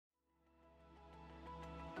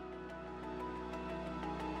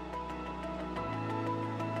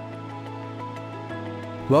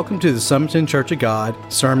Welcome to the Summerton Church of God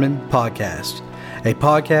Sermon Podcast, a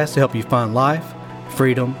podcast to help you find life,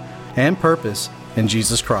 freedom, and purpose in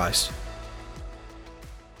Jesus Christ.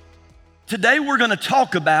 Today we're going to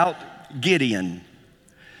talk about Gideon.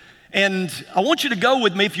 And I want you to go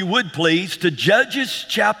with me, if you would please, to Judges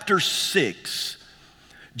chapter 6.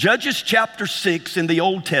 Judges chapter 6 in the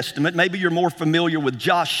Old Testament. Maybe you're more familiar with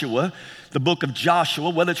Joshua, the book of Joshua.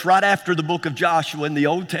 Well, it's right after the book of Joshua in the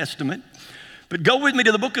Old Testament. But go with me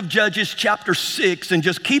to the book of Judges chapter 6 and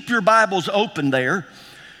just keep your Bibles open there,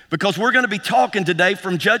 because we're going to be talking today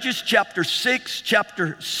from Judges chapter 6,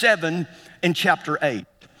 chapter 7, and chapter 8.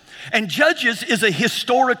 And Judges is a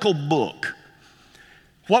historical book.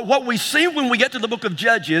 What we see when we get to the book of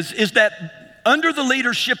Judges is that under the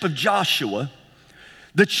leadership of Joshua,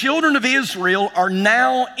 the children of Israel are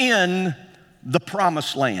now in the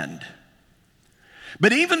promised land.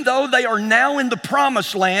 But even though they are now in the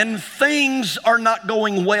promised land, things are not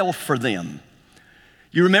going well for them.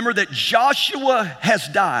 You remember that Joshua has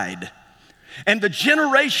died, and the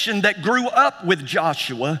generation that grew up with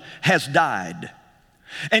Joshua has died.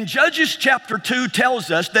 And Judges chapter 2 tells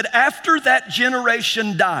us that after that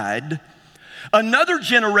generation died, another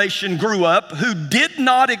generation grew up who did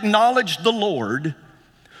not acknowledge the Lord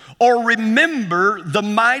or remember the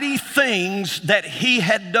mighty things that he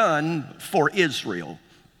had done for Israel.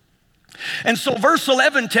 And so verse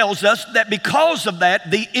 11 tells us that because of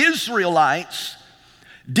that, the Israelites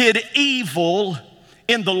did evil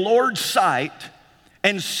in the Lord's sight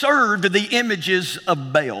and served the images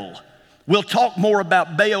of Baal. We'll talk more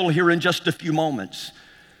about Baal here in just a few moments.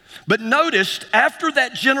 But notice, after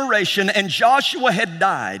that generation and Joshua had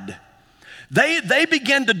died, they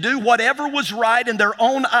began to do whatever was right in their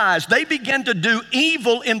own eyes. They began to do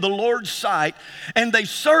evil in the Lord's sight, and they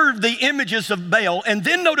served the images of Baal. And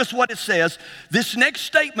then notice what it says. This next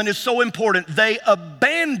statement is so important. They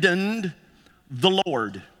abandoned the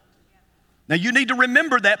Lord. Now you need to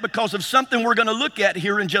remember that because of something we're going to look at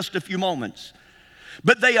here in just a few moments.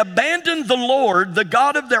 But they abandoned the Lord, the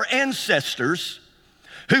God of their ancestors,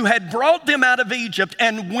 who had brought them out of Egypt,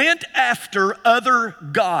 and went after other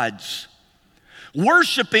gods,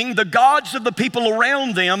 worshiping the gods of the people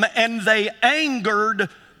around them, and they angered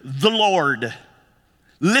the Lord.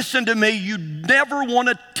 Listen to me, you never want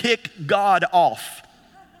to tick God off.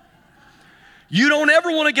 You don't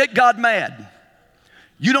ever want to get God mad.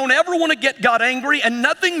 You don't ever want to get God angry, and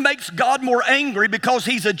nothing makes God more angry because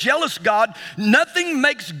he's a jealous God. Nothing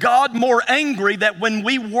makes God more angry than when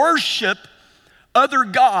we worship other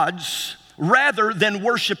gods rather than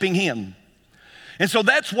worshiping him. And so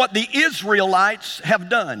that's what the Israelites have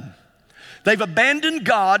done. They've abandoned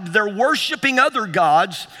God, they're worshiping other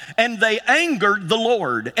gods, and they angered the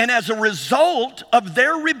Lord. And as a result of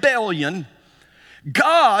their rebellion,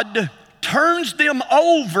 God turns them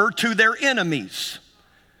over to their enemies.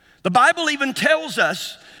 The Bible even tells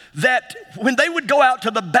us that when they would go out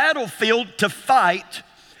to the battlefield to fight,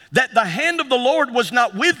 that the hand of the Lord was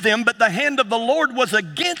not with them, but the hand of the Lord was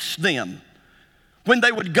against them when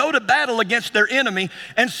they would go to battle against their enemy.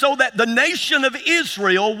 And so that the nation of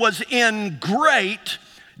Israel was in great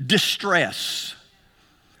distress.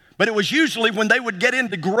 But it was usually when they would get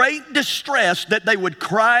into great distress that they would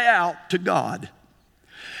cry out to God.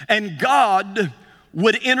 And God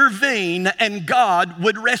would intervene, and God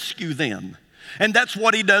would rescue them. And that's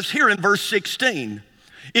what he does here in verse 16.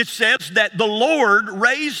 It says that the Lord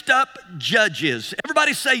raised up judges.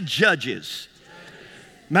 Everybody say judges.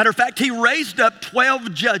 Matter of fact, he raised up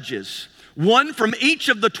 12 judges, one from each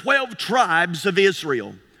of the 12 tribes of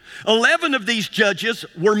Israel. 11 of these judges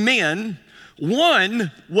were men. One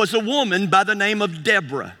was a woman by the name of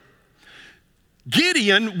Deborah.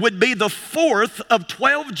 Gideon would be the fourth of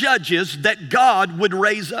 12 judges that God would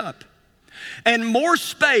raise up. And more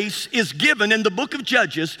space is given in the book of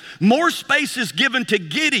Judges, more space is given to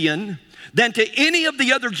Gideon than to any of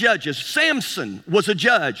the other judges. Samson was a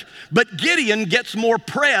judge, but Gideon gets more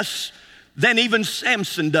press than even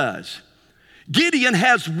Samson does. Gideon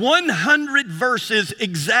has 100 verses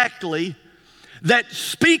exactly that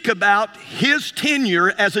speak about his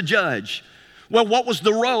tenure as a judge. Well, what was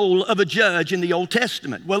the role of a judge in the Old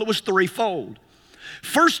Testament? Well, it was threefold.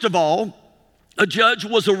 First of all, a judge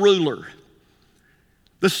was a ruler.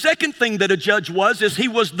 The second thing that a judge was is he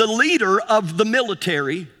was the leader of the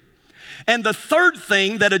military. And the third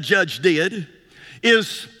thing that a judge did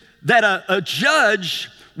is that a judge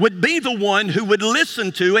would be the one who would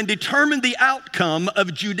listen to and determine the outcome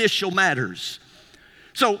of judicial matters.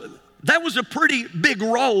 So that was a pretty big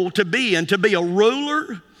role to be in, to be a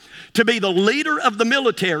ruler, to be the leader of the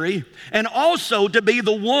military, and also to be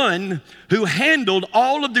the one who handled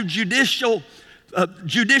all of the judicial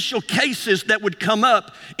judicial cases that would come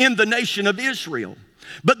up in the nation of Israel.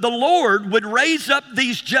 But the Lord would raise up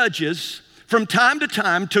these judges from time to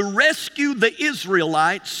time to rescue the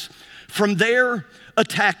Israelites from their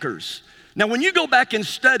attackers. Now, when you go back and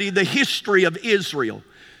study the history of Israel,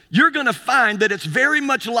 you're going to find that it's very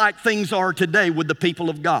much like things are today with the people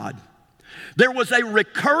of God. There was a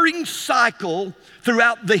recurring cycle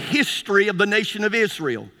throughout the history of the nation of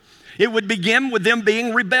Israel. It would begin with them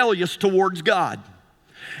being rebellious towards God.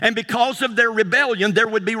 And because of their rebellion, there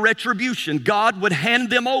would be retribution. God would hand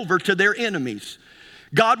them over to their enemies.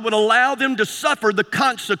 God would allow them to suffer the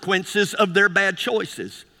consequences of their bad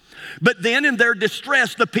choices. But then in their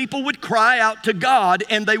distress, the people would cry out to God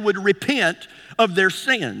and they would repent of their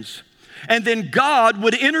sins. And then God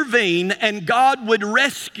would intervene and God would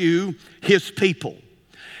rescue his people.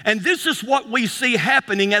 And this is what we see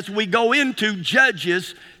happening as we go into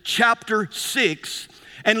Judges chapter 6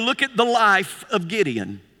 and look at the life of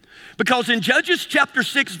Gideon. Because in Judges chapter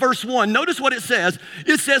 6 verse 1, notice what it says.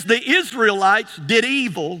 It says the Israelites did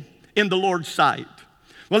evil in the Lord's sight.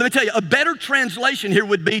 Well, let me tell you, a better translation here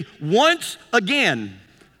would be once again,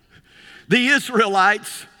 the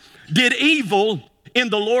Israelites did evil in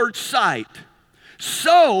the Lord's sight.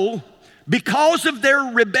 So, because of their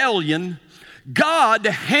rebellion, God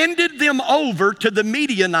handed them over to the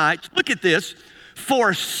Midianites, look at this,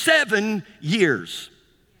 for 7 years.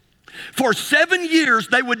 For 7 years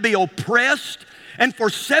they would be oppressed, and for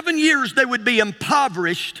 7 years they would be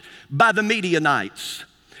impoverished by the Midianites.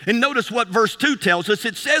 And notice what verse 2 tells us.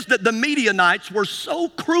 It says that the Midianites were so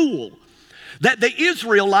cruel that the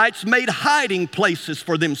Israelites made hiding places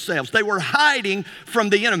for themselves. They were hiding from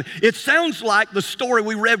the enemy. It sounds like the story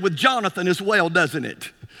we read with Jonathan as well, doesn't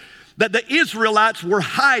it? That the Israelites were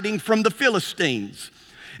hiding from the Philistines.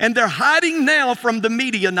 And they're hiding now from the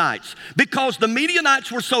Midianites. Because the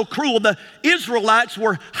Midianites were so cruel, the Israelites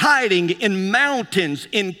were hiding in mountains,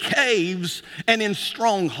 in caves, and in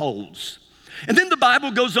strongholds. And then the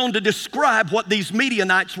Bible goes on to describe what these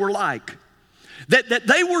Midianites were like. That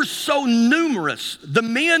they were so numerous, the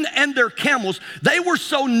men and their camels, they were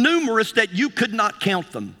so numerous that you could not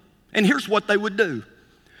count them. And here's what they would do.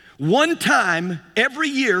 One time every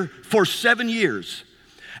year for 7 years,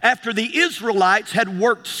 after the Israelites had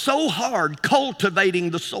worked so hard cultivating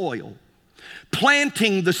the soil,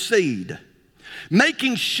 planting the seed,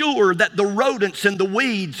 making sure that the rodents and the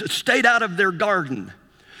weeds stayed out of their garden,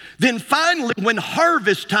 then finally when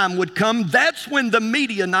harvest time would come, that's when the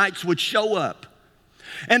Midianites would show up.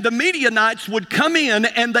 And the Midianites would come in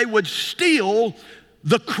and they would steal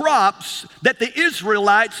the crops that the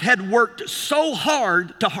Israelites had worked so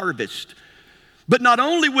hard to harvest. But not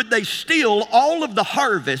only would they steal all of the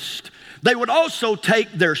harvest, they would also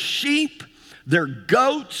take their sheep, their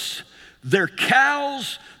goats, their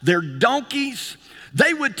cows, their donkeys.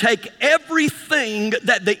 They would take everything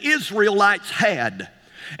that the Israelites had.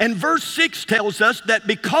 And verse 6 tells us that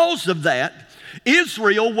because of that,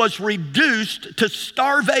 Israel was reduced to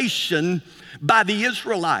starvation by the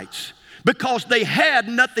Israelites because they had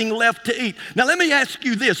nothing left to eat. Now let me ask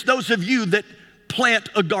you this, those of you that plant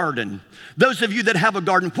a garden, those of you that have a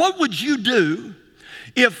garden, what would you do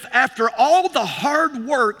if after all the hard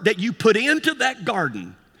work that you put into that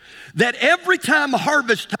garden, that every time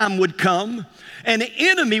harvest time would come, an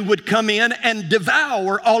enemy would come in and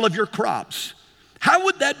devour all of your crops? How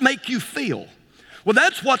would that make you feel? Well,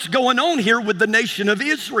 that's what's going on here with the nation of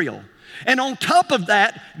Israel. And on top of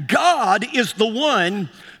that, God is the one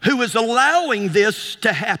who is allowing this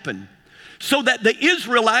to happen so that the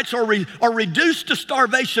Israelites are reduced to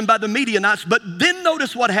starvation by the Midianites. But then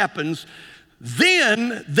notice what happens.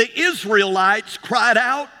 Then the Israelites cried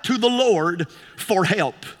out to the Lord for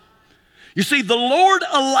help. You see, the Lord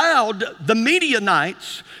allowed the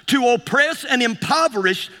Midianites to oppress and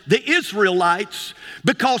impoverish the Israelites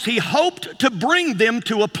because he hoped to bring them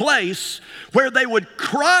to a place where they would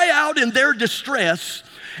cry out in their distress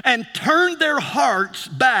and turn their hearts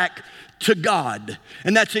back to God.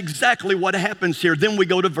 And that's exactly what happens here. Then we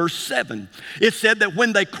go to verse 7. It said that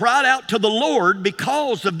when they cried out to the Lord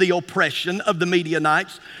because of the oppression of the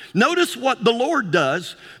Midianites, notice what the Lord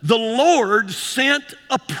does. The Lord sent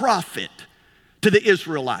a prophet to the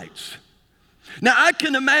Israelites. Now, I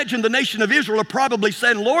can imagine the nation of Israel are probably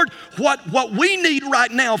saying, Lord, what we need right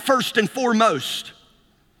now, first and foremost,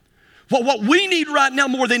 what we need right now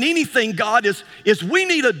more than anything, God, is we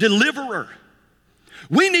need a deliverer.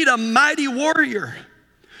 We need a mighty warrior.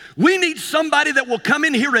 We need somebody that will come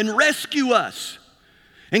in here and rescue us.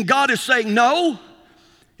 And God is saying, no,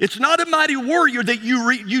 it's not a mighty warrior that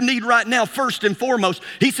you need right now, first and foremost.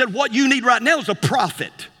 He said, what you need right now is a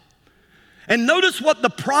prophet. And notice what the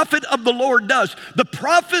prophet of the Lord does. The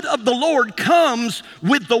prophet of the Lord comes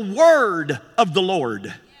with the word of the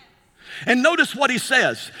Lord. And notice what he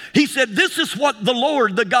says. He said, this is what the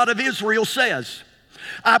Lord, the God of Israel, says.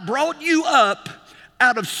 I brought you up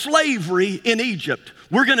out of slavery in Egypt.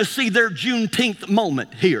 We're going to see their Juneteenth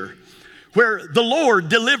moment here, where the Lord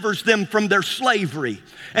delivers them from their slavery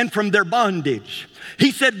and from their bondage.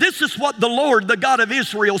 He said, this is what the Lord, the God of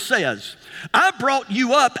Israel, says. I brought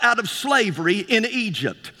you up out of slavery in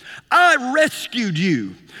Egypt. I rescued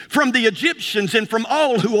you from the Egyptians and from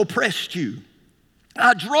all who oppressed you.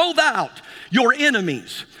 I drove out your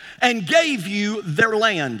enemies and gave you their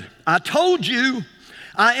land. I told you,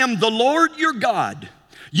 I am the Lord your God.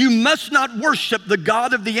 You must not worship the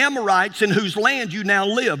God of the Amorites in whose land you now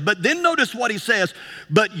live. But then notice what he says,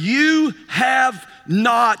 but you have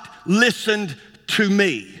not listened to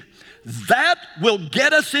me. That will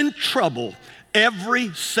get us in trouble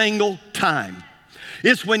every single time.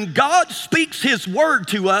 It's when God speaks his word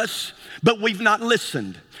to us, but we've not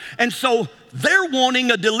listened. And so they're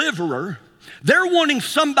wanting a deliverer. They're wanting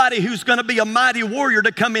somebody who's going to be a mighty warrior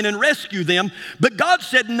to come in and rescue them. But God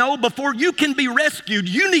said, no, before you can be rescued,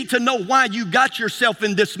 you need to know why you got yourself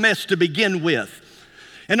in this mess to begin with.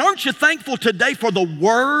 And aren't you thankful today for the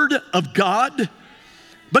word of God?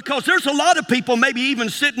 Because there's a lot of people maybe even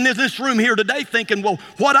sitting in this room here today thinking, well,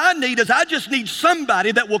 what I need is I just need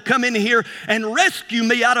somebody that will come in here and rescue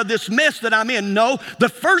me out of this mess that I'm in. No, the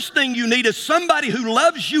first thing you need is somebody who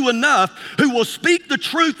loves you enough, who will speak the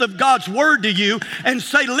truth of God's word to you and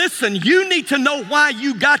say, listen, you need to know why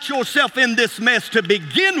you got yourself in this mess to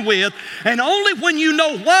begin with. And only when you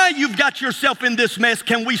know why you've got yourself in this mess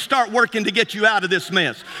can we start working to get you out of this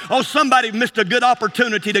mess. Oh, somebody missed a good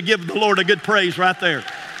opportunity to give the Lord a good praise right there.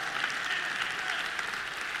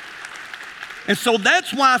 And so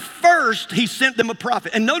that's why first he sent them a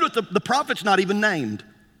prophet. And notice the prophet's not even named.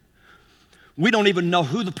 We don't even know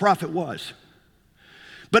who the prophet was.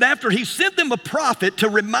 But after he sent them a prophet to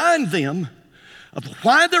remind them of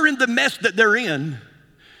why they're in the mess that they're in,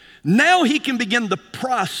 now he can begin the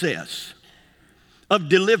process of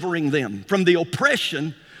delivering them from the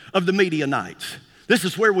oppression of the Midianites. This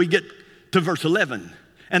is where we get to verse 11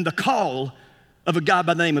 and the call of a guy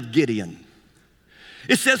by the name of Gideon.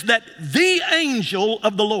 It says that the angel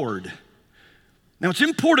of the Lord. Now it's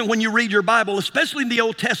important when you read your Bible, especially in the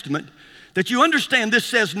Old Testament, that you understand this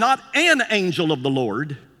says not an angel of the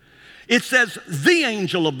Lord. It says the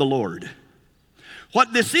angel of the Lord.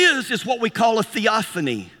 What this is what we call a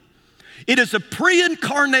theophany. It is a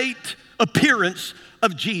pre-incarnate appearance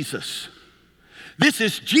of Jesus. This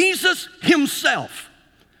is Jesus himself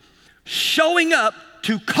showing up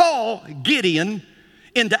to call Gideon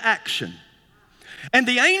into action. And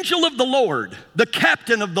the angel of the Lord, the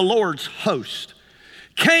captain of the Lord's host,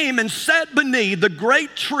 came and sat beneath the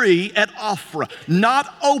great tree at Ophrah, not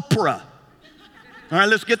Oprah. All right,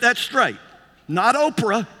 let's get that straight. Not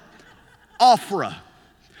Oprah, Ophrah,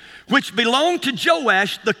 which belonged to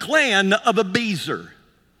Joash, the clan of Abiezer.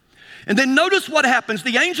 And then notice what happens.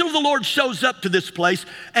 The angel of the Lord shows up to this place,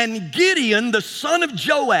 and Gideon, the son of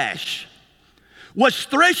Joash, was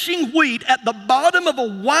threshing wheat at the bottom of a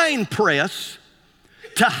wine press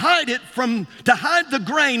to hide the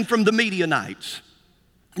grain from the Midianites.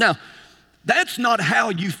 Now, that's not how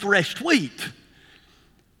you threshed wheat.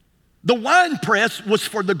 The wine press was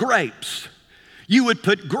for the grapes. You would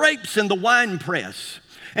put grapes in the wine press,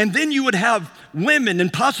 and then you would have women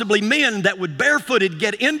and possibly men that would barefooted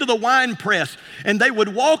get into the wine press, and they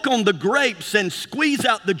would walk on the grapes and squeeze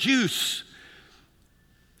out the juice.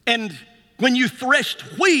 And when you threshed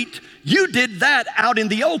wheat, you did that out in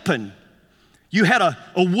the open. You had a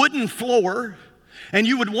wooden floor, and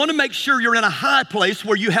you would want to make sure you're in a high place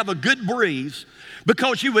where you have a good breeze,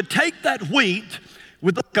 because you would take that wheat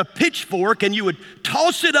with like a pitchfork and you would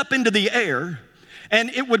toss it up into the air, and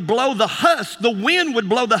it would blow the husk. The wind would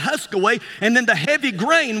blow the husk away, and then the heavy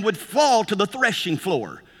grain would fall to the threshing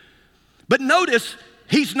floor. But notice,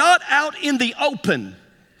 he's not out in the open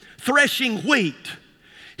threshing wheat.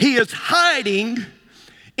 He is hiding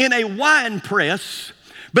in a wine press,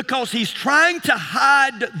 because he's trying to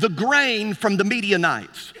hide the grain from the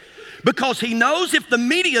Midianites. Because he knows if the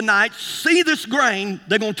Midianites see this grain,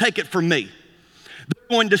 they're going to take it from me.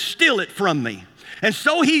 They're going to steal it from me. And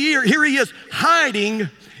so here he is hiding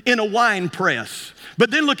in a wine press.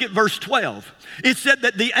 But then look at verse 12. It said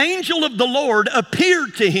that the angel of the Lord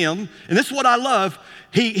appeared to him, and this is what I love.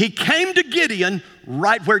 He came to Gideon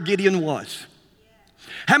right where Gideon was.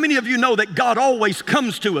 How many of you know that God always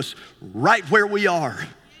comes to us right where we are?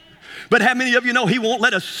 But how many of you know he won't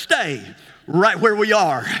let us stay right where we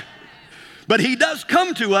are? But he does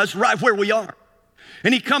come to us right where we are.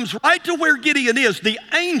 And he comes right to where Gideon is. The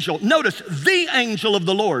angel, notice, the angel of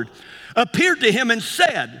the Lord appeared to him and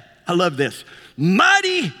said, I love this,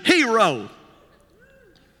 mighty hero,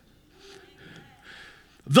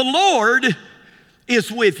 the Lord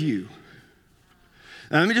is with you.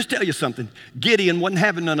 Now, let me just tell you something. Gideon wasn't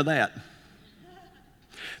having none of that.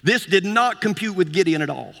 This did not compute with Gideon at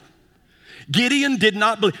all. Gideon did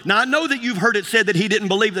not believe. Now, I know that you've heard it said that he didn't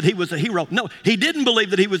believe that he was a hero. No, he didn't believe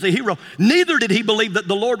that he was a hero. Neither did he believe that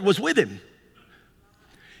the Lord was with him.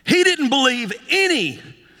 He didn't believe any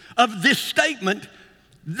of this statement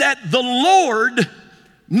that the Lord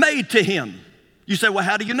made to him. You say, well,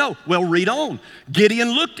 how do you know? Well, read on. Gideon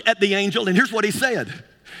looked at the angel, and here's what he said.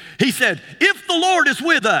 He said, if the Lord is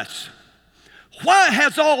with us, why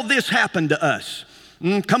has all this happened to us?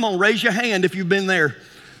 Come on, raise your hand if you've been there.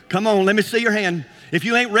 Come on, let me see your hand. If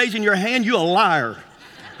you ain't raising your hand, you're a liar.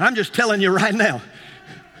 I'm just telling you right now.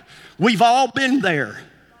 We've all been there.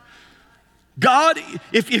 God,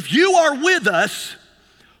 if you are with us,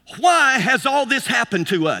 why has all this happened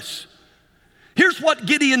to us? Here's what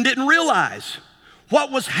Gideon didn't realize.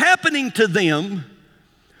 What was happening to them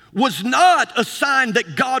was not a sign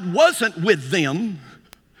that God wasn't with them.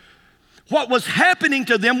 What was happening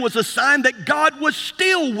to them was a sign that God was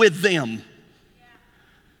still with them.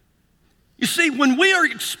 You see, when we are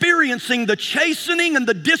experiencing the chastening and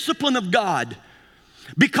the discipline of God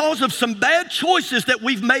because of some bad choices that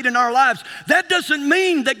we've made in our lives, that doesn't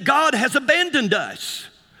mean that God has abandoned us.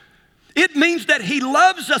 It means that he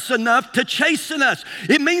loves us enough to chasten us.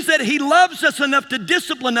 It means that he loves us enough to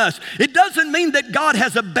discipline us. It doesn't mean that God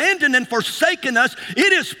has abandoned and forsaken us.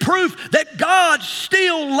 It is proof that God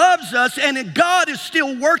still loves us and God is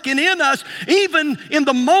still working in us, even in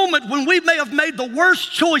the moment when we may have made the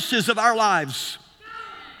worst choices of our lives.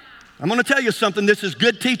 I'm going to tell you something. This is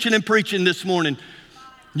good teaching and preaching this morning.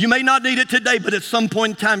 You may not need it today, but at some point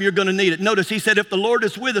in time you're going to need it. Notice he said, if the Lord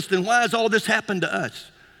is with us, then why has all this happened to us?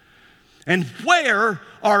 And where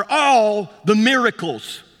are all the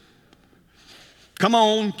miracles? Come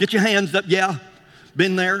on, get your hands up. Yeah,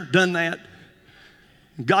 been there, done that.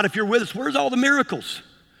 God, if you're with us, where's all the miracles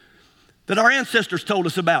that our ancestors told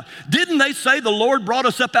us about? Didn't they say the Lord brought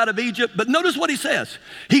us up out of Egypt? But notice what he says.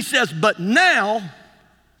 He says, but now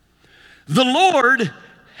the Lord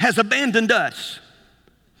has abandoned us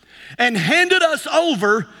and handed us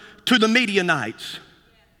over to the Midianites.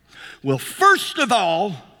 Well, first of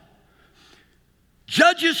all,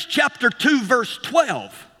 Judges chapter 2 verse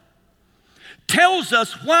 12 tells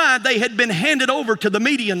us why they had been handed over to the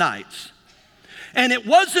Midianites. And it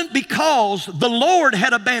wasn't because the Lord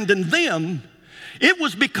had abandoned them, it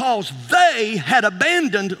was because they had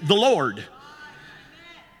abandoned the Lord.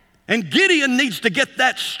 And Gideon needs to get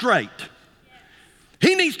that straight.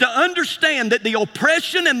 He needs to understand that the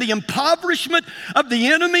oppression and the impoverishment of the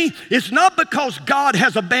enemy is not because God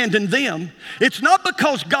has abandoned them. It's not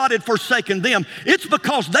because God had forsaken them. It's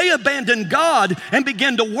because they abandoned God and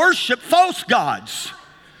began to worship false gods.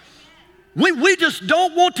 We just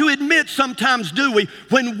don't want to admit sometimes, do we,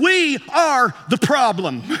 when we are the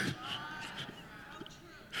problem.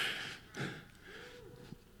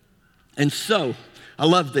 And so, I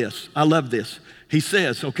love this. He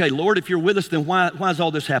says, okay, Lord, if you're with us, then why has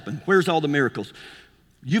all this happened? Where's all the miracles?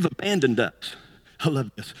 You've abandoned us. I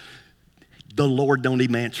love this. The Lord don't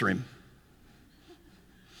even answer him.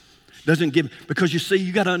 Doesn't give, because you see,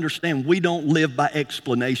 you got to understand, we don't live by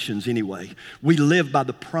explanations anyway. We live by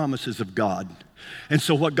the promises of God. And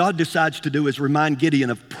so what God decides to do is remind Gideon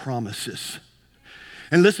of promises.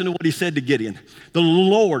 And listen to what he said to Gideon. The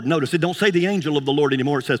Lord, notice, it don't say the angel of the Lord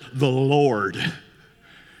anymore. It says the Lord.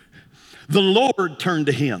 The Lord turned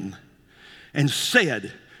to him and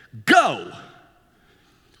said, go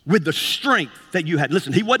with the strength that you had.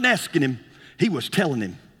 Listen, he wasn't asking him, he was telling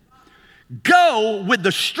him. Go with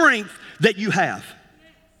the strength that you have.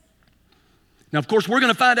 Now, of course, we're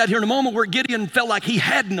going to find out here in a moment where Gideon felt like he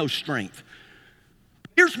had no strength.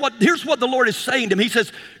 Here's what the Lord is saying to him. He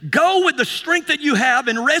says, go with the strength that you have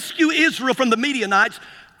and rescue Israel from the Midianites.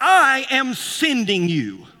 I am sending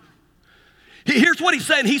you. Here's what he's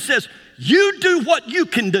saying. He says, you do what you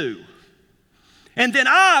can do, and then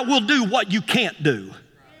I will do what you can't do.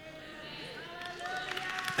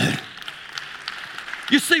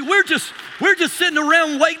 You see, we're just sitting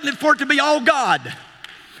around waiting for it to be all God.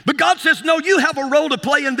 But God says, no, you have a role to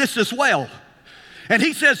play in this as well. And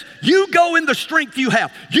he says, you go in the strength you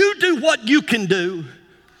have. You do what you can do,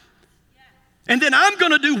 and then I'm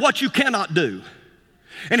going to do what you cannot do.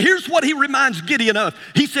 And here's what he reminds Gideon of.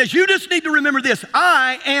 He says, you just need to remember this.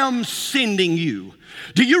 I am sending you.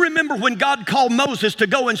 Do you remember when God called Moses to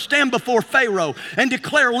go and stand before Pharaoh and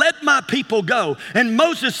declare, let my people go? And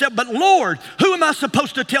Moses said, but Lord, who am I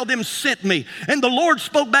supposed to tell them sent me? And the Lord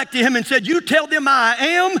spoke back to him and said, you tell them I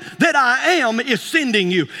am that I am is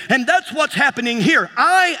sending you. And that's what's happening here.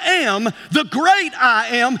 I am, the great I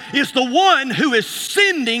am, is the one who is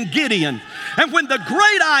sending Gideon. And when the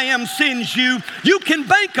great I am sends you, you can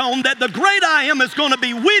bank on that the great I am is going to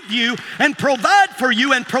be with you and provide for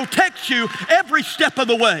you and protect you every step of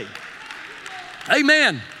the way.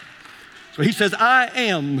 Amen. So he says, I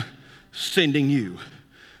am sending you.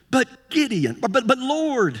 But Gideon, but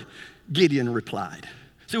Lord, Gideon replied.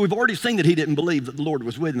 See, we've already seen that he didn't believe that the Lord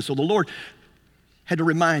was with him. So the Lord had to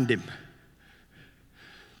remind him.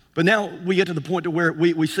 But now we get to the point to where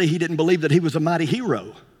we see he didn't believe that he was a mighty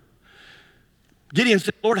hero. Gideon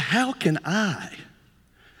said, Lord, how can I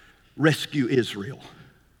rescue Israel?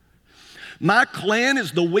 My clan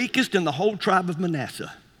is the weakest in the whole tribe of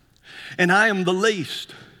Manasseh, and I am the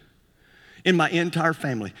least in my entire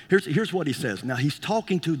family. Here's what he says. Now, he's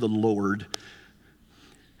talking to the Lord.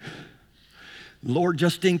 Lord,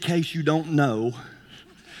 just in case you don't know,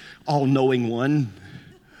 all-knowing one,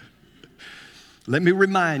 let me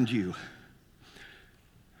remind you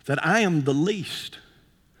that I am the least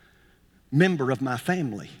member of my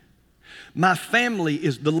family. My family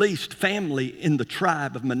is the least family in the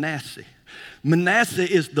tribe of Manasseh. Manasseh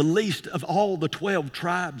is the least of all the 12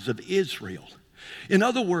 tribes of Israel. In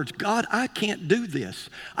other words, God, I can't do this.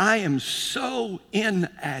 I am so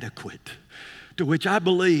inadequate. To which I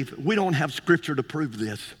believe, we don't have scripture to prove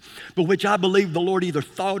this, but which I believe the Lord either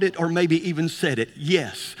thought it or maybe even said it.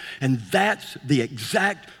 Yes, and that's the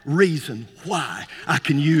exact reason why I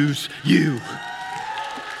can use you.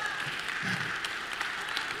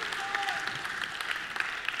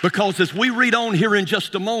 Because as we read on here in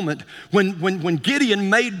just a moment, when Gideon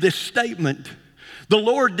made this statement, the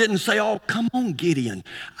Lord didn't say, oh, come on, Gideon.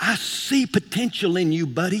 I see potential in you,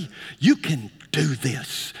 buddy. You can do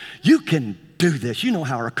this. You can do this. You know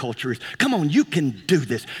how our culture is. Come on, you can do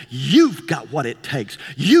this. You've got what it takes.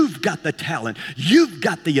 You've got the talent. You've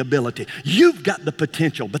got the ability. You've got the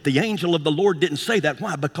potential. But the angel of the Lord didn't say that.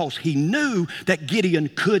 Why? Because he knew that Gideon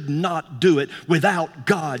could not do it without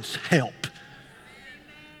God's help.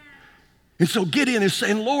 And so Gideon is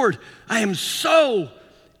saying, Lord, I am so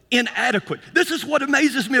inadequate. This is what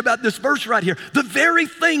amazes me about this verse right here. The very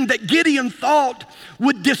thing that Gideon thought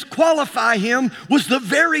would disqualify him was the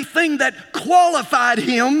very thing that qualified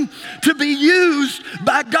him to be used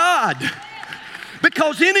by God.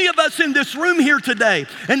 Because any of us in this room here today,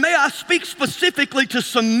 and may I speak specifically to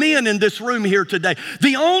some men in this room here today,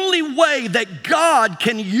 the only way that God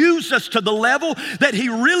can use us to the level that he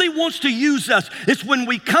really wants to use us is when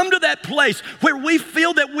we come to that place where we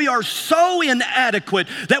feel that we are so inadequate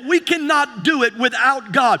that we cannot do it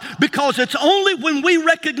without God. Because it's only when we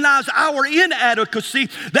recognize our inadequacy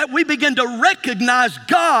that we begin to recognize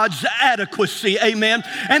God's adequacy, amen,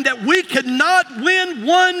 and that we cannot win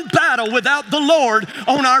one battle without the Lord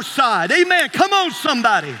on our side. Amen. Come on,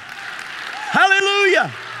 somebody.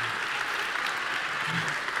 Hallelujah.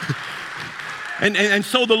 And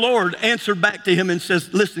so the Lord answered back to him and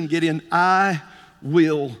says, listen, Gideon, I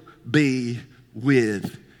will be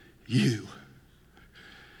with you.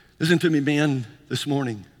 Listen to me, man, this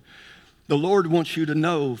morning. The Lord wants you to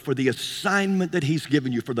know for the assignment that he's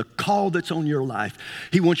given you, for the call that's on your life,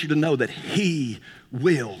 he wants you to know that he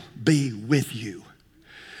will be with you.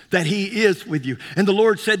 That he is with you. And the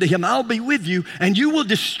Lord said to him, I'll be with you, and you will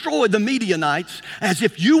destroy the Midianites as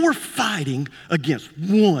if you were fighting against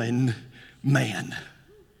one man.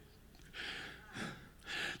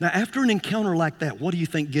 Now, after an encounter like that, what do you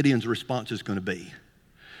think Gideon's response is going to be?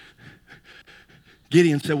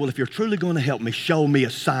 Gideon said, well, if you're truly going to help me, show me a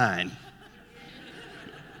sign.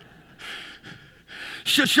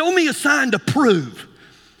 Show me a sign to prove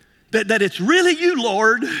that it's really you,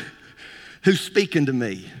 Lord, who's speaking to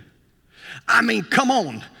me. I mean, come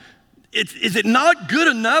on. Is it not good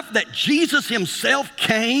enough that Jesus himself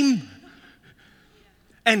came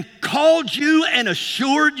and called you and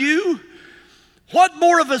assured you? What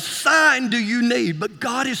more of a sign do you need? But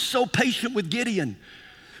God is so patient with Gideon.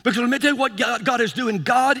 Because let me tell you what God is doing.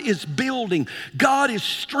 God is building. God is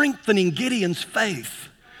strengthening Gideon's faith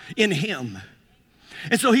in him.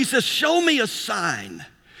 And so he says, show me a sign.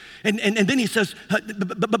 And then he says,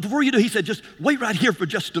 but before you do, he said, just wait right here for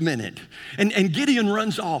just a minute. And Gideon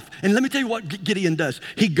runs off. And let me tell you what Gideon does.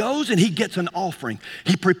 He goes and he gets an offering.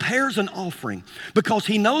 He prepares an offering because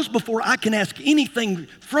he knows before I can ask anything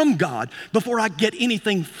from God, before I get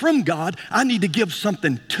anything from God, I need to give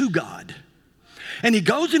something to God. And he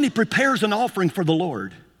goes and he prepares an offering for the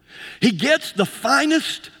Lord. He gets the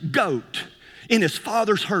finest goat in his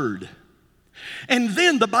father's herd. And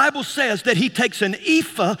then the Bible says that he takes an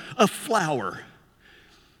ephah of flour.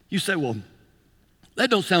 You say, well, that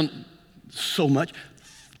don't sound so much.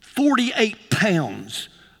 48 pounds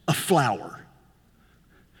of flour.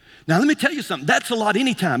 Now, let me tell you something. That's a lot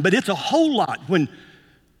anytime, but it's a whole lot when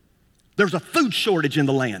there's a food shortage in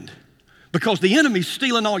the land because the enemy's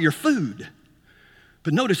stealing all your food.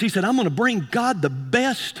 But notice he said, I'm going to bring God the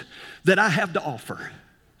best that I have to offer.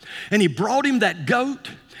 And he brought him that goat,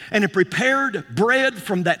 and he prepared bread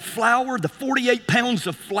from that flour, the 48 pounds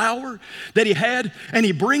of flour that he had, and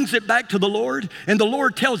he brings it back to the Lord. And the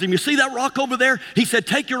Lord tells him, you see that rock over there? He said,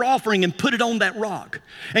 take your offering and put it on that rock.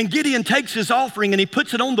 And Gideon takes his offering and he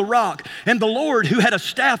puts it on the rock. And the Lord, who had a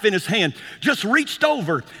staff in his hand, just reached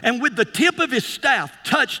over and with the tip of his staff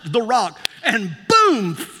touched the rock, and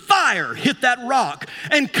boom, fire hit that rock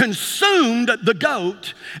and consumed the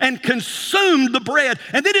goat and consumed the bread.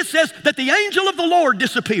 And then it says that the angel of the Lord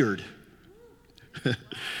disappeared.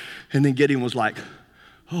 And then Gideon was like,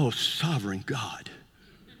 oh, sovereign God.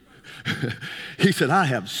 He said, I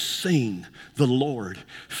have seen the Lord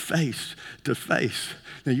face to face.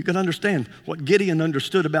 Now you can understand what Gideon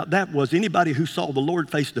understood about that was anybody who saw the Lord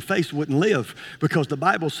face to face wouldn't live, because the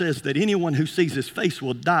Bible says that anyone who sees his face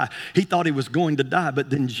will die. He thought he was going to die, but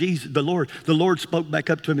then the Lord spoke back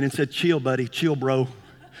up to him and said, chill, buddy, chill, bro.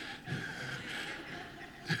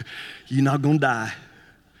 You're not going to die.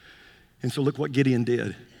 And so look what Gideon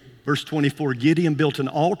did. Verse 24, Gideon built an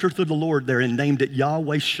altar to the Lord there and named it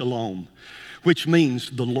Yahweh Shalom, which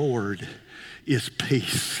means the Lord is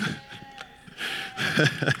peace.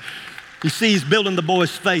 You see, he's building the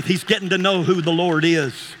boy's faith. He's getting to know who the Lord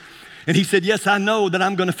is. And he said, yes, I know that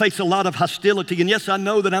I'm going to face a lot of hostility. And yes, I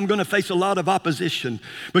know that I'm going to face a lot of opposition.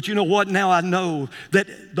 But you know what? Now I know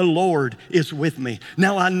that the Lord is with me.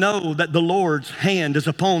 Now I know that the Lord's hand is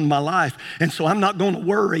upon my life. And so I'm not going to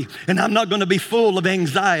worry, and I'm not going to be full of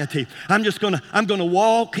anxiety. I'm going to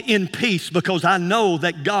walk in peace because I know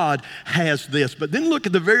that God has this. But then look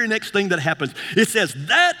at the very next thing that happens. It says,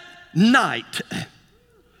 that night,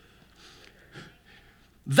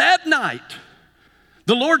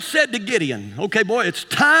 the Lord said to Gideon, okay, boy, it's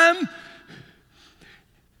time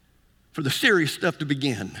for the serious stuff to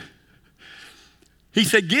begin. He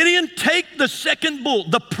said, Gideon, take the second bull,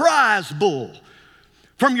 the prize bull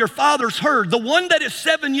from your father's herd, the one that is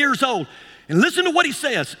 7 years old. And listen to what he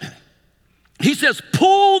says. He says,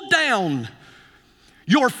 pull down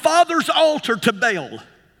your father's altar to Baal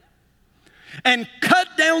and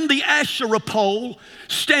cut down the Asherah pole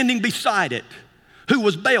standing beside it. Who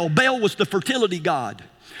was Baal? Baal was the fertility god.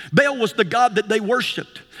 Baal was the god that they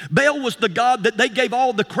worshiped. Baal was the god that they gave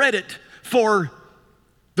all the credit for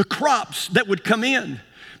the crops that would come in.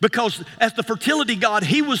 Because as the fertility god,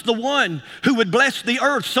 he was the one who would bless the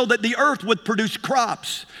earth so that the earth would produce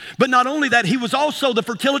crops. But not only that, he was also the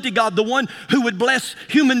fertility god, the one who would bless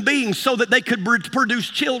human beings so that they could produce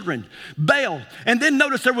children. Baal. And then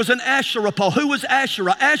notice there was an Asherah pole. Who was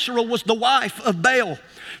Asherah? Asherah was the wife of Baal.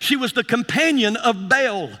 She was the companion of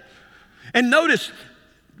Baal. And notice,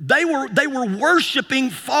 they were worshiping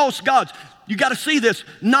false gods. You got to see this.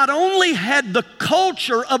 Not only had the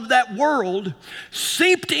culture of that world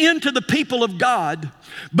seeped into the people of God,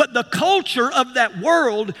 but the culture of that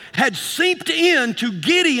world had seeped into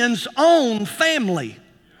Gideon's own family.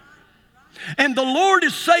 And the Lord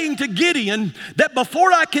is saying to Gideon that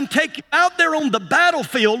before I can take you out there on the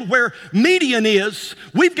battlefield where Midian is,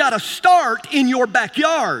 we've got to start in your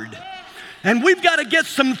backyard. And we've got to get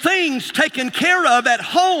some things taken care of at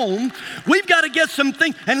home. We've got to get some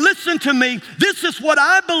things. And listen to me, this is what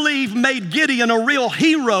I believe made Gideon a real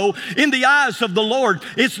hero in the eyes of the Lord.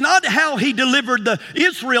 It's not how he delivered the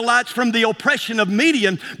Israelites from the oppression of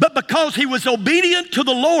Midian, but because he was obedient to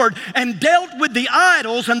the Lord and dealt with the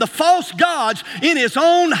idols and the false gods in his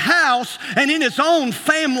own house and in his own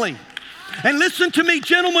family. And listen to me,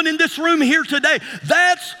 gentlemen in this room here today,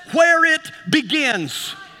 that's where it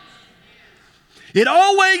begins. It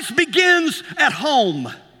always begins at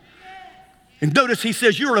home. And notice he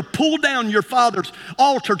says, you're to pull down your father's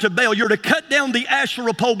altar to Baal. You're to cut down the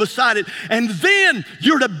Asherah pole beside it. And then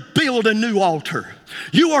you're to build a new altar.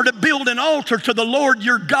 You are to build an altar to the Lord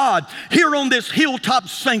your God here on this hilltop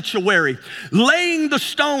sanctuary, laying the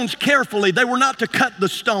stones carefully. They were not to cut the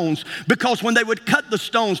stones, because when they would cut the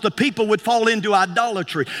stones, the people would fall into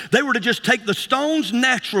idolatry. They were to just take the stones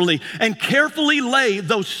naturally and carefully lay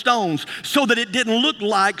those stones so that it didn't look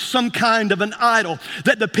like some kind of an idol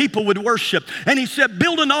that the people would worship. And he said,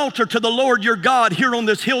 build an altar to the Lord your God here on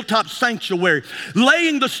this hilltop sanctuary,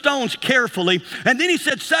 laying the stones carefully. And then he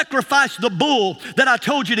said, sacrifice the bull that I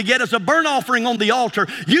told you to get as a burnt offering on the altar,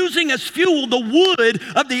 using as fuel the wood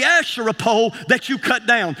of the Asherah pole that you cut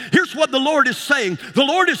down. Here's what the Lord is saying. The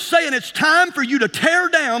Lord is saying it's time for you to tear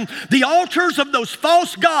down the altars of those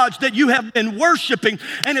false gods that you have been worshiping,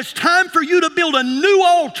 and it's time for you to build a new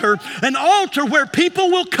altar, an altar where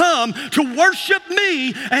people will come to worship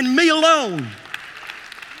me and me alone.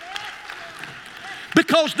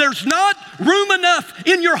 Because there's not room enough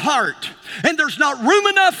in your heart, and there's not room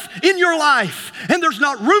enough in your life, and there's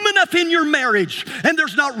not room enough in your marriage, and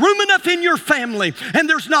there's not room enough in your family, and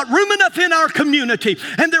there's not room enough in our community,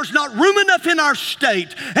 and there's not room enough in our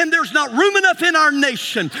state, and there's not room enough in our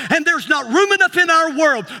nation, and there's not room enough in our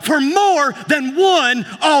world for more than one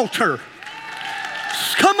altar.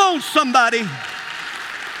 Come on, somebody.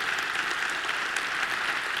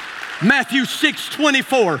 Matthew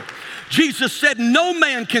 6:24. Jesus said, no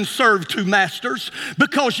man can serve two masters,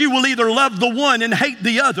 because you will either love the one and hate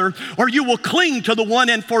the other, or you will cling to the one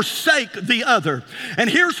and forsake the other. And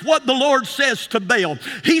here's what the Lord says to Baal.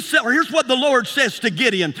 Here's what the Lord says to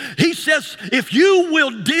Gideon. He says, if you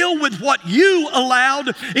will deal with what you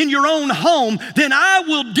allowed in your own home, then I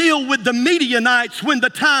will deal with the Midianites when the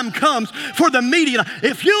time comes for the Midianites.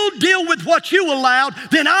 If you deal with what you allowed,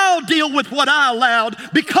 then I'll deal with what I allowed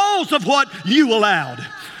because of what you allowed.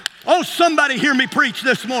 Oh, somebody hear me preach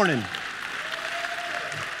this morning.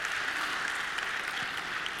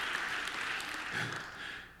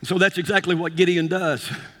 So that's exactly what Gideon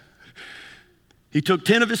does. He took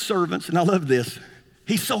 10 of his servants, and I love this.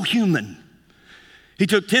 He's so human. He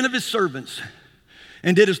took 10 of his servants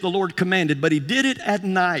and did as the Lord commanded, but he did it at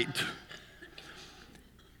night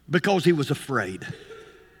because he was afraid.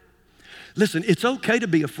 Listen, it's okay to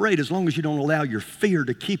be afraid as long as you don't allow your fear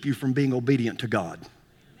to keep you from being obedient to God.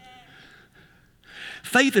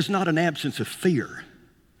 Faith is not an absence of fear.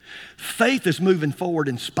 Faith is moving forward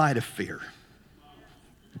in spite of fear.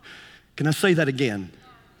 Can I say that again?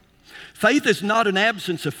 Faith is not an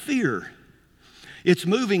absence of fear. It's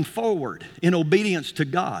moving forward in obedience to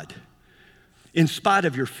God in spite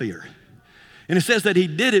of your fear. And it says that he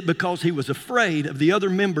did it because he was afraid of the other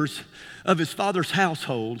members of his father's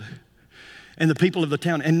household and the people of the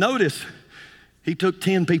town. And notice, he took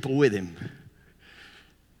 10 people with him.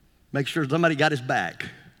 Make sure somebody got his back.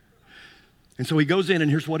 And so he goes in, and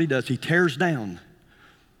here's what he does. He tears down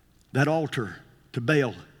that altar to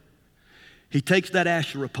Baal. He takes that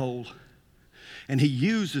Asherah pole, and he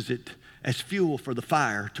uses it as fuel for the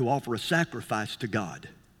fire to offer a sacrifice to God.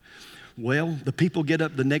 Well, the people get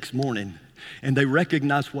up the next morning, and they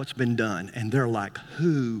recognize what's been done, and they're like,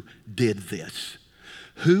 who did this?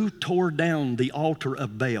 Who tore down the altar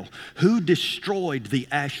of Baal? Who destroyed the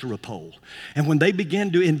Asherah pole? And when they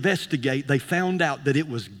began to investigate, they found out that it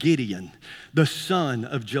was Gideon, the son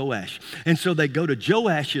of Joash. And so they go to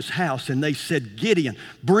Joash's house and they said, Gideon,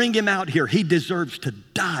 bring him out here. He deserves to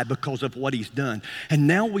die because of what he's done. And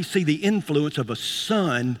now we see the influence of a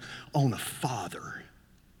son on a father.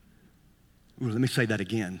 Ooh, let me say that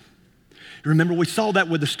again. Remember, we saw that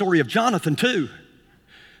with the story of Jonathan too.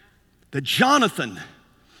 That Jonathan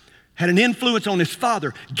had an influence on his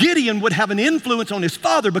father. Gideon would have an influence on his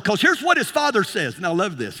father because here's what his father says, and I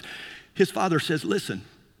love this. His father says, listen,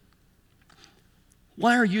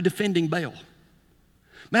 why are you defending Baal?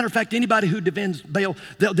 Matter of fact, anybody who defends Baal,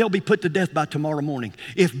 they'll be put to death by tomorrow morning.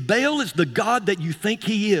 If Baal is the God that you think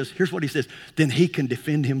he is, here's what he says, then he can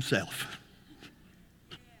defend himself.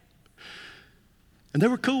 And they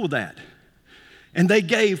were cool with that. And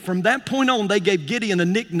from that point on, they gave Gideon a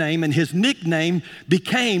nickname, and his nickname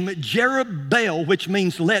became Jerubbaal, which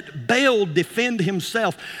means let Baal defend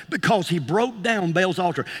himself, because he broke down Baal's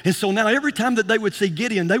altar. And so now every time that they would see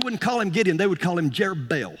Gideon, they wouldn't call him Gideon, they would call him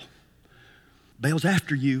Jerubbaal. Baal's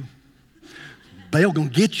after you. Baal gonna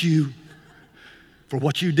get you for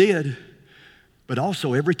what you did. But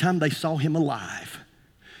also every time they saw him alive,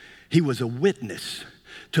 he was a witness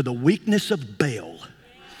to the weakness of Baal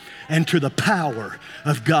and to the power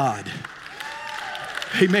of God.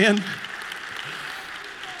 Amen.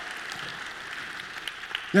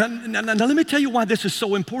 Now, let me tell you why this is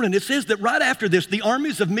so important. It says that right after this, the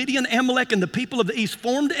armies of Midian, Amalek, and the people of the east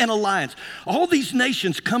formed an alliance. All these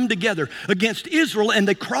nations come together against Israel, and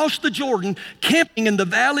they cross the Jordan, camping in the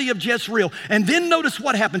valley of Jezreel. And then notice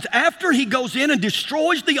what happens. After he goes in and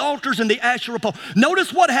destroys the altars and the Asherah pole,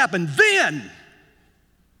 notice what happened. Then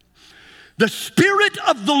the Spirit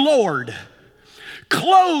of the Lord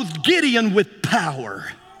clothed Gideon with power.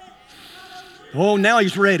 Oh, now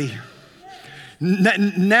he's ready.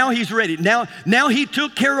 Now he's ready. Now he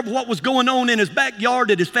took care of what was going on in his backyard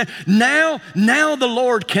at his family. Now the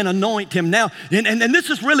Lord can anoint him. Now, and this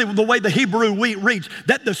is really the way the Hebrew reads,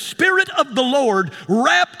 that the Spirit of the Lord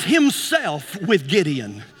wrapped himself with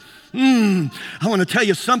Gideon. I want to tell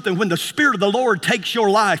you something. When the Spirit of the Lord takes your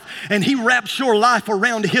life and he wraps your life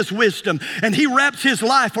around his wisdom, and he wraps his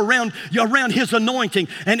life around his anointing,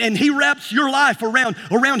 and he wraps your life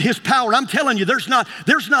around his power, I'm telling you, there's not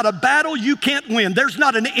a battle you can't win. There's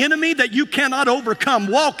not an enemy that you cannot overcome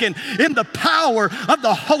walking in the power of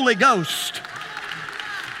the Holy Ghost.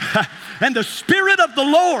 And the Spirit of the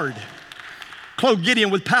Lord clothed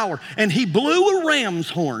Gideon with power, and he blew a ram's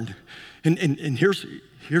horn. And here's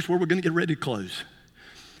where we're going to get ready to close.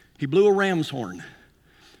 He blew a ram's horn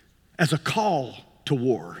as a call to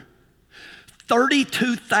war.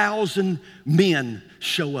 32,000 men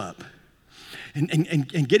show up.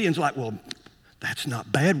 And Gideon's like, well, that's not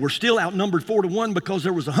bad. We're still outnumbered 4-1 because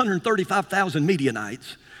there was 135,000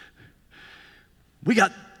 Midianites. We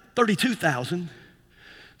got 32,000.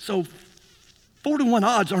 So 4-1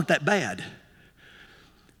 odds aren't that bad.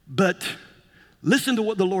 But listen to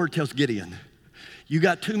what the Lord tells Gideon. You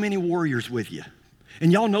got too many warriors with you.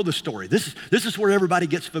 And y'all know the story. This is where everybody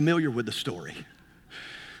gets familiar with the story.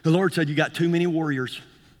 The Lord said, you got too many warriors.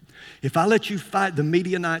 If I let you fight the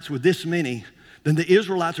Midianites with this many, then the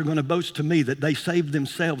Israelites are going to boast to me that they saved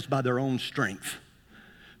themselves by their own strength.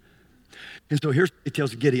 And so here's what he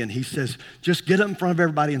tells Gideon. He says, just get up in front of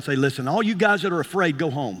everybody and say, listen, all you guys that are afraid, go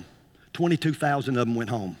home. 22,000 of them went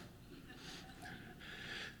home.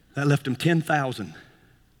 That left them 10,000.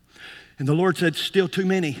 And the Lord said, still too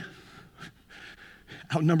many.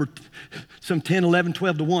 Outnumbered some 10, 11,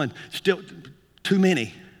 12 to 1. Still too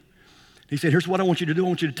many. He said, here's what I want you to do. I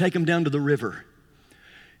want you to take them down to the river.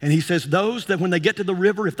 And he says, those that when they get to the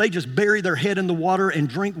river, if they just bury their head in the water and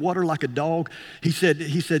drink water like a dog, he said,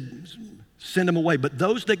 send them away. But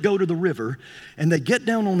those that go to the river and they get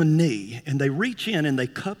down on a knee and they reach in and they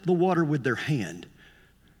cup the water with their hand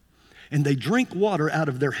and they drink water out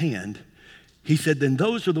of their hand, he said, then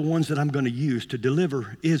those are the ones that I'm going to use to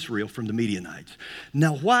deliver Israel from the Midianites.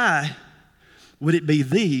 Now, why would it be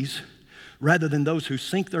these rather than those who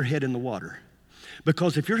sink their head in the water?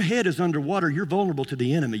 Because if your head is underwater, you're vulnerable to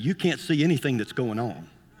the enemy. You can't see anything that's going on.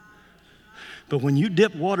 But when you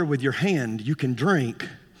dip water with your hand, you can drink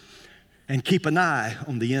and keep an eye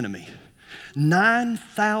on the enemy.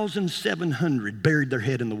 9,700 buried their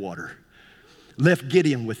head in the water, left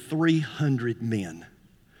Gideon with 300 men.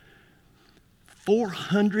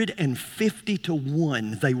 450 to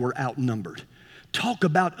 1, they were outnumbered. Talk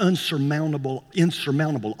about insurmountable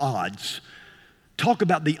odds. Talk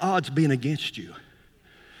about the odds being against you.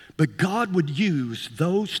 But God would use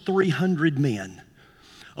those 300 men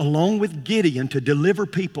along with Gideon to deliver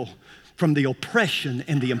people from the oppression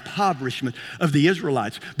and the impoverishment of the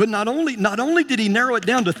Israelites. But not only did he narrow it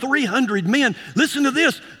down to 300 men, listen to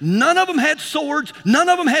this, none of them had swords, none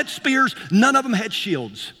of them had spears, none of them had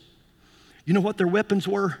shields. You know what their weapons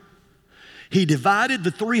were? He divided the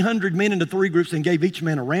 300 men into 3 groups and gave each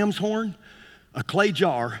man a ram's horn, a clay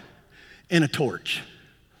jar, and a torch.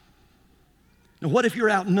 Now, what if you're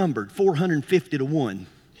outnumbered 450 to 1,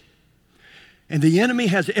 and the enemy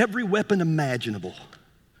has every weapon imaginable?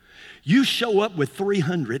 You show up with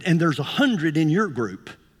 300, and there's 100 in your group,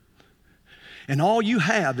 and all you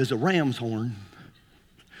have is a ram's horn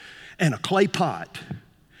and a clay pot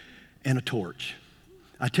and a torch.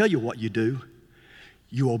 I tell you what you do.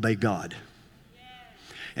 You obey God.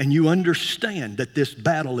 And you understand that this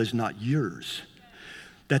battle is not yours.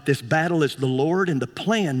 That this battle is the Lord, and the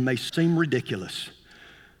plan may seem ridiculous.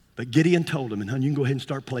 But Gideon told him, and honey, you can go ahead and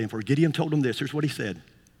start playing for it. Gideon told him this. Here's what he said.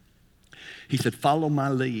 He said, follow my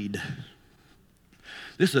lead.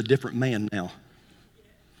 This is a different man now.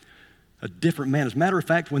 A different man. As a matter of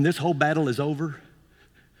fact, when this whole battle is over,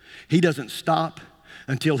 he doesn't stop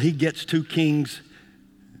until he gets 2 kings,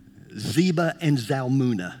 Zebah and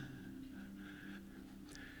Zalmunna.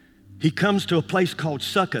 He comes to a place called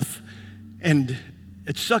Succoth, and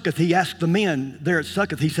at Succoth, he asked the men there at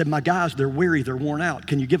Succoth, he said, my guys, they're weary, they're worn out.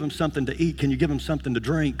 Can you give them something to eat? Can you give them something to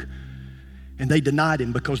drink? And they denied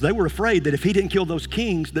him because they were afraid that if he didn't kill those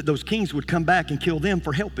kings, that those kings would come back and kill them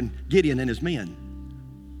for helping Gideon and his men.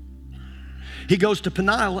 He goes to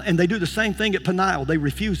Peniel, and they do the same thing at Peniel. They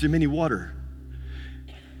refuse him any water.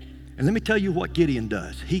 And let me tell you what Gideon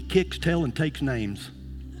does. He kicks tail and takes names.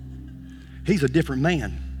 He's a different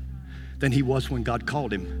man than he was when God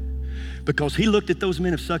called him. Because he looked at those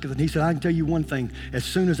men of Succoth and he said, I can tell you one thing. As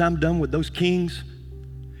soon as I'm done with those kings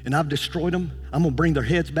and I've destroyed them, I'm going to bring their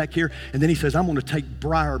heads back here. And then he says, I'm going to take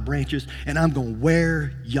briar branches and I'm going to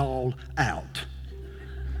wear y'all out.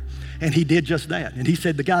 And he did just that. And he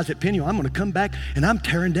said, the guys at Peniel, I'm going to come back and I'm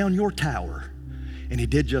tearing down your tower. And he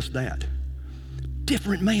did just that.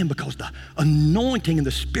 Different man, because the anointing and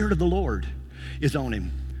the Spirit of the Lord is on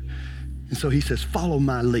him. And so he says, follow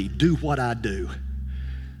my lead, do what I do.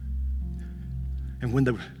 And when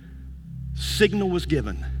the signal was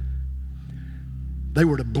given, they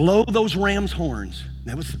were to blow those ram's horns.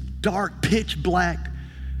 It was dark, pitch black,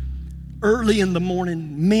 early in the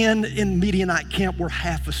morning. Men in Midianite camp were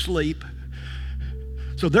half asleep.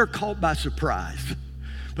 So they're caught by surprise.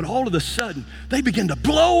 But all of a sudden, they begin to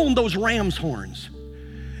blow on those ram's horns.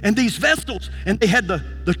 And these vessels, and they had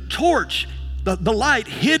the torch, the light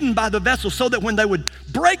hidden by the vessels, so that when they would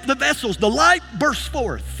break the vessels, the light burst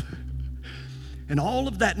forth. And all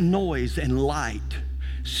of that noise and light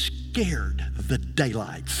scared the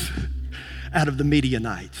daylights out of the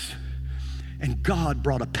Midianites. And God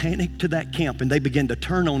brought a panic to that camp, and they began to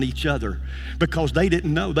turn on each other because they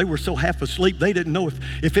didn't know. They were so half asleep, they didn't know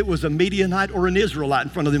if it was a Midianite or an Israelite in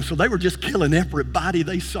front of them. So they were just killing everybody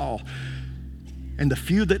they saw. And the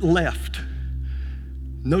few that left,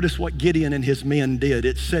 notice what Gideon and his men did.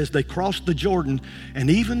 It says they crossed the Jordan,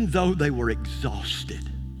 and even though they were exhausted,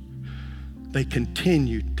 they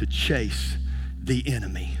continued to chase the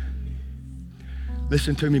enemy.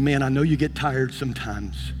 Listen to me, man. I know you get tired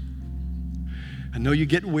sometimes. I know you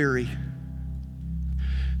get weary.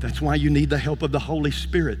 That's why you need the help of the Holy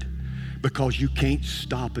Spirit, because you can't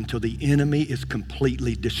stop until the enemy is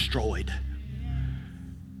completely destroyed.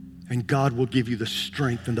 And God will give you the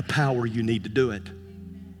strength and the power you need to do it.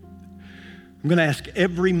 I'm going to ask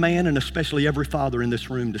every man, and especially every father in this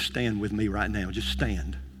room, to stand with me right now. Just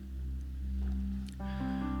stand.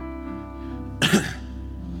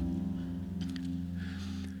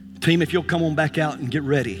 Team, if you'll come on back out and get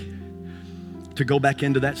ready to go back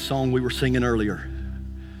into that song we were singing earlier.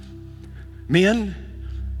 Men,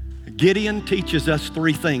 Gideon teaches us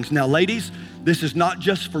three things. Now, ladies, this is not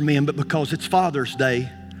just for men, but because it's Father's Day,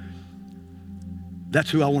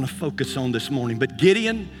 that's who I want to focus on this morning. But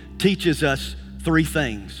Gideon teaches us three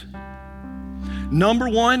things. Number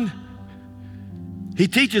one, he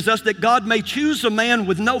teaches us that God may choose a man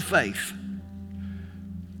with no faith,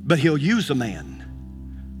 but he'll use a man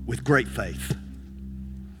with great faith.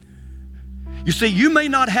 You see, you may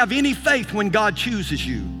not have any faith when God chooses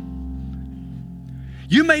you.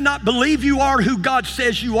 You may not believe you are who God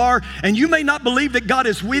says you are, and you may not believe that God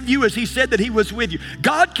is with you as he said that he was with you.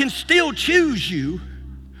 God can still choose you,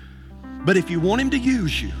 but if you want him to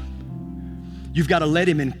use you, you've got to let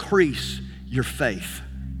him increase your faith.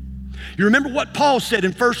 You remember what Paul said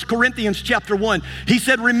in 1 Corinthians chapter 1. He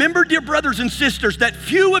said, remember, dear brothers and sisters, that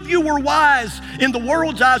few of you were wise in the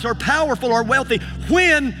world's eyes, or powerful or wealthy,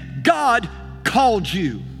 when God called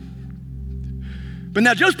you. But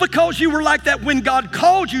now, just because you were like that when God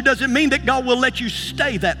called you doesn't mean that God will let you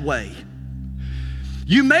stay that way.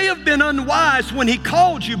 You may have been unwise when he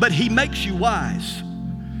called you, but he makes you wise.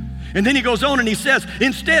 And then he goes on and he says,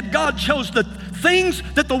 instead, God chose the things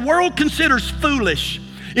that the world considers foolish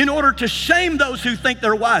in order to shame those who think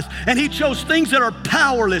they're wise. And he chose things that are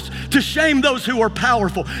powerless to shame those who are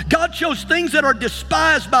powerful. God chose things that are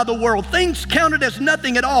despised by the world, things counted as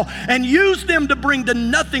nothing at all, and used them to bring to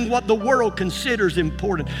nothing what the world considers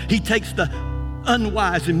important. He takes the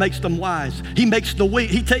unwise and makes them wise. He makes the weak.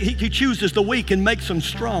 He chooses the weak and makes them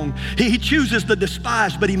strong. He chooses the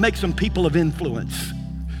despised, but he makes them people of influence.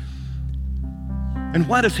 And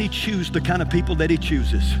why does he choose the kind of people that he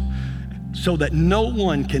chooses? So that no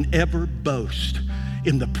one can ever boast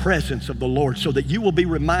in the presence of the Lord, so that you will be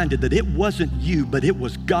reminded that it wasn't you, but it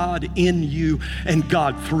was God in you and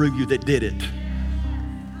God through you that did it.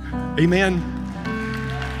 Amen.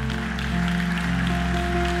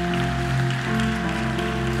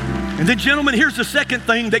 And then, gentlemen, here's the second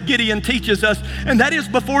thing that Gideon teaches us, and that is,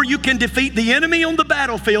 before you can defeat the enemy on the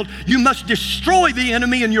battlefield, you must destroy the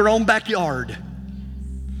enemy in your own backyard.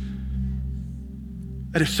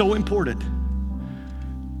 That is so important,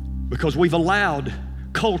 because we've allowed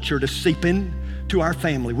culture to seep in to our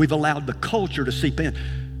family. We've allowed the culture to seep in.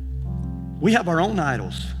 We have our own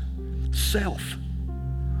idols: self,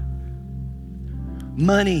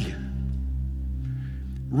 money,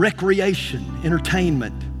 recreation,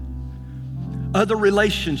 entertainment, other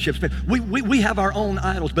relationships. We have our own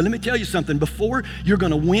idols. But let me tell you something. Before you're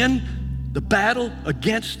going to win the battle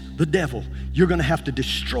against the devil, you're going to have to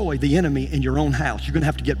destroy the enemy in your own house. You're going to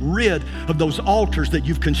have to get rid of those altars that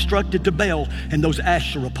you've constructed to Baal and those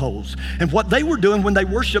Asherah poles. And what they were doing when they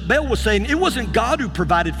worshiped Baal was saying, it wasn't God who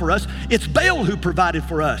provided for us, it's Baal who provided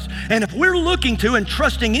for us. And if we're looking to and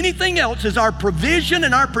trusting anything else as our provision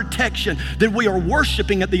and our protection, then we are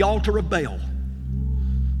worshiping at the altar of Baal.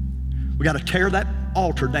 We got to tear that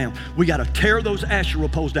altar down. We got to tear those Asherah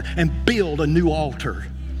poles down and build a new altar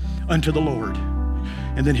unto the Lord.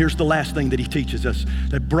 And then here's the last thing that he teaches us,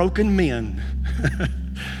 that broken men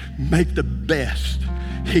make the best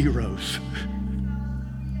heroes.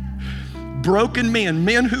 Broken men,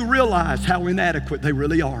 men who realize how inadequate they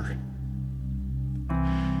really are.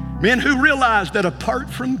 Men who realize that apart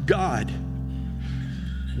from God,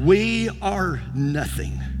 we are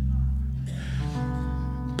nothing.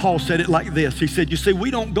 Paul said it like this. He said, you see, we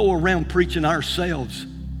don't go around preaching ourselves,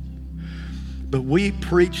 but we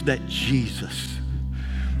preach that Jesus.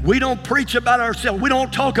 We don't preach about ourselves. We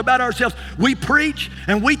don't talk about ourselves. We preach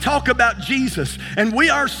and we talk about Jesus. And we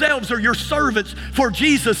ourselves are your servants for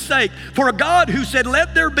Jesus' sake. For a God who said,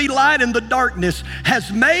 let there be light in the darkness,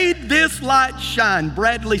 has made this light shine.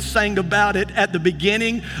 Bradley sang about it at the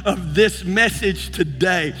beginning of this message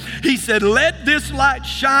today. He said, let this light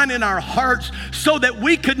shine in our hearts so that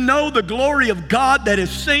we could know the glory of God that is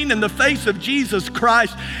seen in the face of Jesus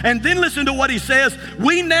Christ. And then listen to what he says.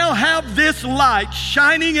 We now have this light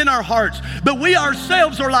shining in our hearts, but we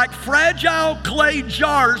ourselves are like fragile clay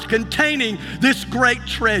jars containing this great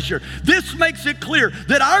treasure. This makes it clear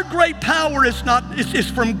that our great power is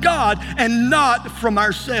from God and not from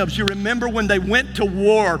ourselves. You remember when they went to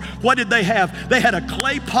war, what did they have? They had a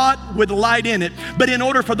clay pot with light in it, but in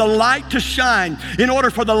order for the light to shine, in order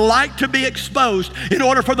for the light to be exposed, in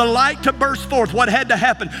order for the light to burst forth, what had to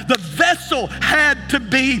happen? The vessel had to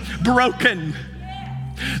be broken.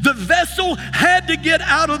 The vessel had to get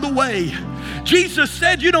out of the way. Jesus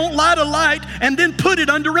said you don't light a light and then put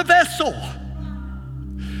it under a vessel.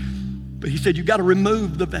 But he said you got to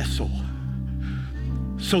remove the vessel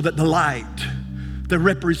so that the light that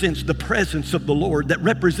represents the presence of the Lord, that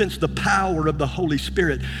represents the power of the Holy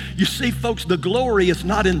Spirit. You see, folks, the glory is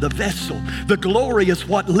not in the vessel. The glory is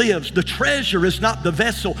what lives. The treasure is not the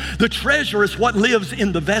vessel. The treasure is what lives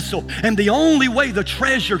in the vessel. And the only way the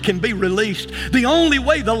treasure can be released, the only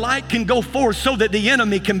way the light can go forth so that the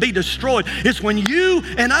enemy can be destroyed, is when you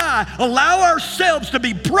and I allow ourselves to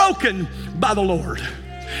be broken by the Lord.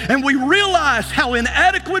 And we realize how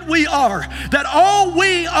inadequate we are, that all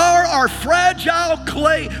we are fragile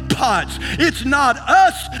clay pots. It's not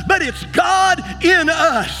us, but it's God in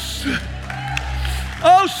us.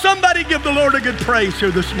 Oh, somebody give the Lord a good praise here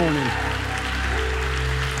this morning.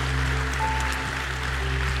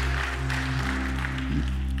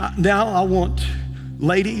 Now I want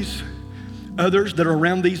ladies, others that are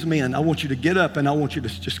around these men, I want you to get up and I want you to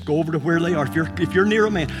just go over to where they are. If you're near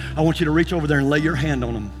a man, I want you to reach over there and lay your hand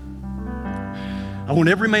on them. I want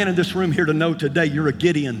every man in this room here to know today you're a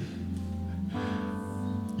Gideon.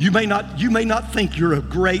 You may not think you're a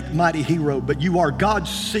great, mighty hero, but you are. God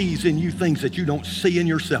sees in you things that you don't see in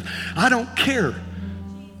yourself. I don't care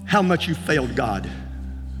how much you failed God.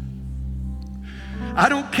 I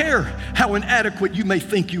don't care how inadequate you may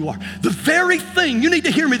think you are. The very thing, you need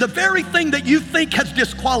to hear me, the very thing that you think has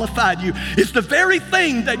disqualified you is the very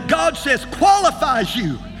thing that God says qualifies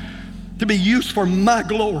you to be used for my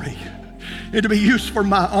glory and to be used for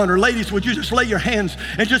my honor. Ladies, would you just lay your hands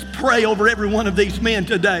and just pray over every one of these men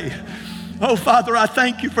today? Oh, Father, I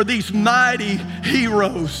thank you for these mighty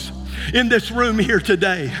heroes in this room here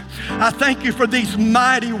today. I thank you for these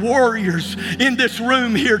mighty warriors in this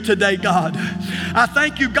room here today, God. I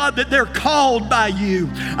thank you, God, that they're called by you.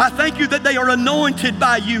 I thank you that they are anointed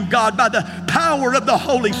by you, God, by the power of the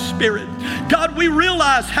Holy Spirit. God, we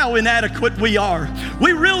realize how inadequate we are.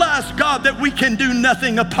 We realize, God, that we can do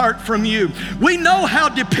nothing apart from you. We know how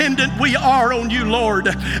dependent we are on you, Lord,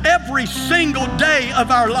 every single day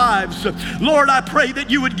of our lives. Lord, I pray that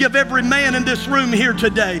you would give every man in this room here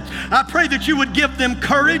today, I pray that you would give them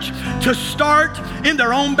courage to start in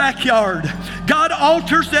their own backyard. God,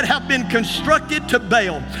 altars that have been constructed to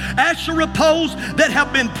Baal, Asherah poles that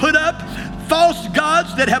have been put up, false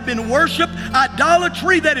gods that have been worshiped,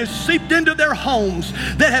 idolatry that has seeped into their homes,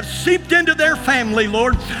 that have seeped into their family,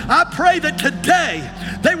 Lord. I pray that today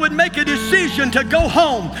they would make a decision to go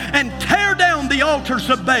home and tear down the altars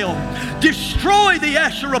of Baal, destroy the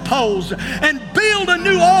Asherah poles, and build a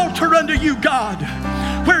new altar unto you, God,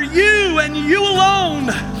 where you and you alone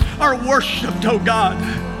are worshiped, oh God.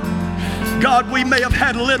 God, we may have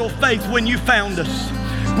had little faith when you found us.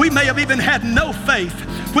 We may have even had no faith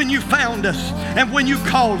when you found us and when you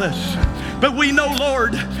called us. But we know,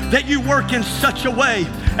 Lord, that you work in such a way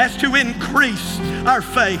as to increase our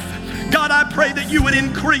faith. God, I pray that you would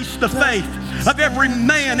increase the faith of every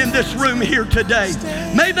man in this room here today.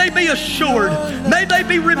 May they be assured, may they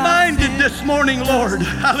be reminded this morning, Lord,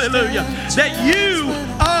 hallelujah, that you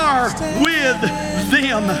are with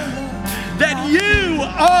them. that you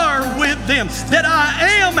are with them, that I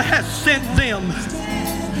am has sent them.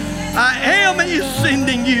 I am is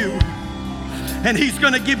sending you. And He's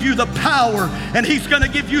going to give you the power, and He's going to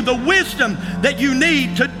give you the wisdom that you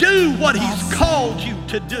need to do what He's called you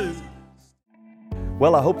to do.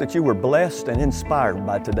 Well, I hope that you were blessed and inspired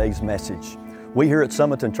by today's message. We here at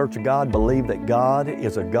Summerton Church of God believe that God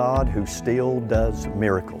is a God who still does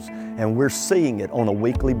miracles, and we're seeing it on a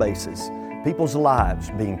weekly basis. People's lives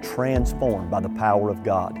being transformed by the power of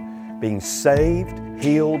God, being saved,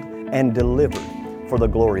 healed, and delivered for the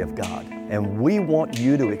glory of God. And we want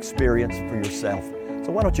you to experience for yourself.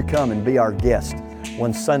 So why don't you come and be our guest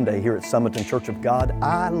one Sunday here at Summerton Church of God?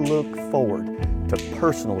 I look forward to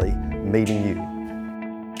personally meeting you.